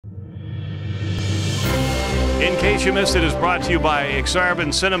In case you missed it, is brought to you by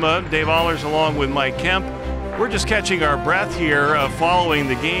ICYMI Cinema. Dave Ahlers along with Mike Kemp. We're just catching our breath here following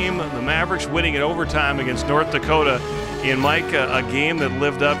the game. The Mavericks winning in overtime against North Dakota. In Mike, a game that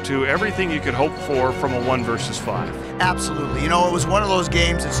lived up to everything you could hope for from a 1 versus 5. Absolutely. You know, it was one of those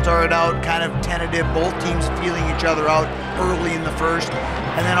games that started out kind of tentative, both teams feeling each other out early in the first,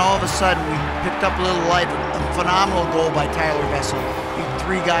 and then all of a sudden we picked up a little life. A phenomenal goal by Tyler Vessel.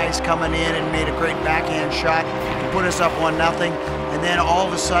 3 guys coming in and made a great backhand shot to put us up 1-0. And then all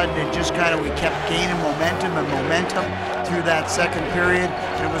of a sudden it just kind of, we kept gaining momentum through that second period.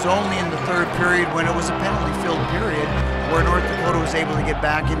 And it was only in the third period, when it was a penalty-filled period, where North Dakota was able to get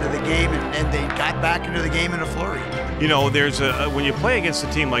back into the game, and they got back into the game in a flurry. You know, there's when you play against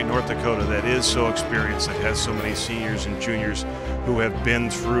a team like North Dakota that is so experienced, that has so many seniors and juniors who have been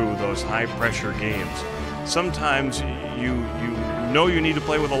through those high-pressure games, sometimes you know you need to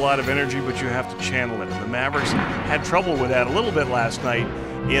play with a lot of energy, but you have to channel it. And the Mavericks had trouble with that a little bit last night,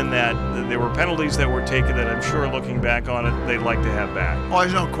 in that there were penalties that were taken that I'm sure, looking back on it, they'd like to have back. Oh,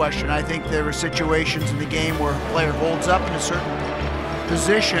 there's no question. I think there were situations in the game where a player holds up in a certain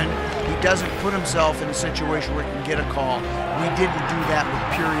position. He doesn't put himself in a situation where he can get a call. We didn't do that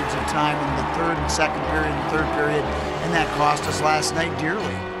with periods of time in the third and second period and third period, and that cost us last night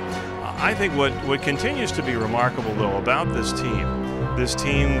dearly. I think what continues to be remarkable, though, about this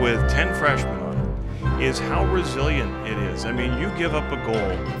team with 10 freshmen on it, is how resilient it is. I mean, you give up a goal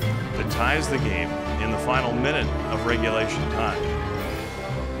that ties the game in the final minute of regulation time.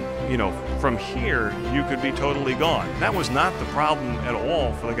 You know, from here, you could be totally gone. That was not the problem at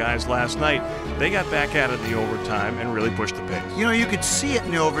all for the guys last night. They got back at it in the overtime and really pushed the pace. You know, you could see it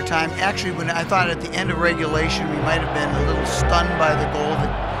in the overtime. Actually, when I thought at the end of regulation, we might have been a little stunned by the goal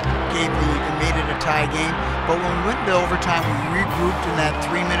that made it a tie game. But when we went into overtime, we regrouped in that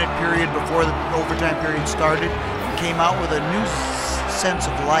 3-minute period before the overtime period started and came out with a new sense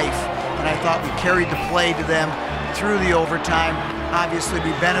of life. And I thought we carried the play to them through the overtime. Obviously,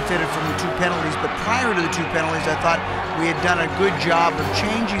 we benefited from the 2 penalties, but prior to the 2 penalties, I thought we had done a good job of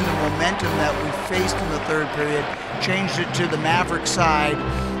changing the momentum that we faced in the third period, changed it to the Maverick side,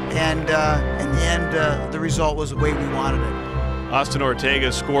 and in the end, the result was the way we wanted it. Austin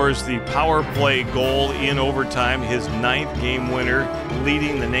Ortega scores the power play goal in overtime, his 9th game winner,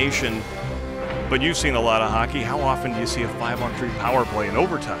 leading the nation. But you've seen a lot of hockey. How often do you see a 5-on-3 power play in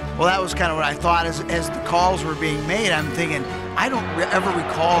overtime? Well, that was kind of what I thought as the calls were being made. I'm thinking, I don't ever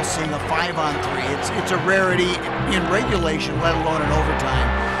recall seeing a 5-on-3. It's a rarity in regulation, let alone in overtime,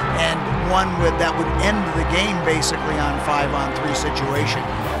 and one that would end the game basically on a 5-on-3 situation.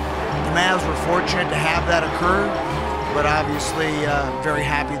 The Mavs were fortunate to have that occur, but obviously very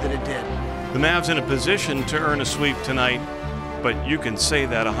happy that it did. The Mavs in a position to earn a sweep tonight, but you can say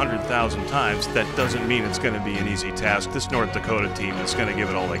that 100,000 times. That doesn't mean it's going to be an easy task. This North Dakota team is going to give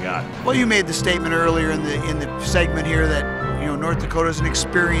it all they got. Well, you made the statement earlier in the segment here that, you know, North Dakota is an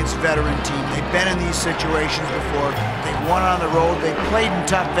experienced veteran team. They've been in these situations before. They've won on the road. They've played in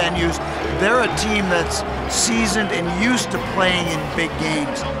tough venues. They're a team that's seasoned and used to playing in big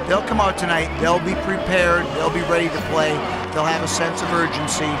games. They'll come out tonight. They'll be prepared. They'll be ready to play. They'll have a sense of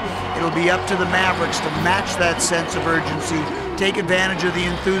urgency. It'll be up to the Mavericks to match that sense of urgency, take advantage of the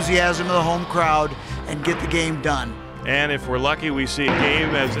enthusiasm of the home crowd, and get the game done. And if we're lucky, we see a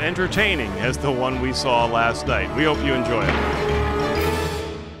game as entertaining as the one we saw last night. We hope you enjoy it.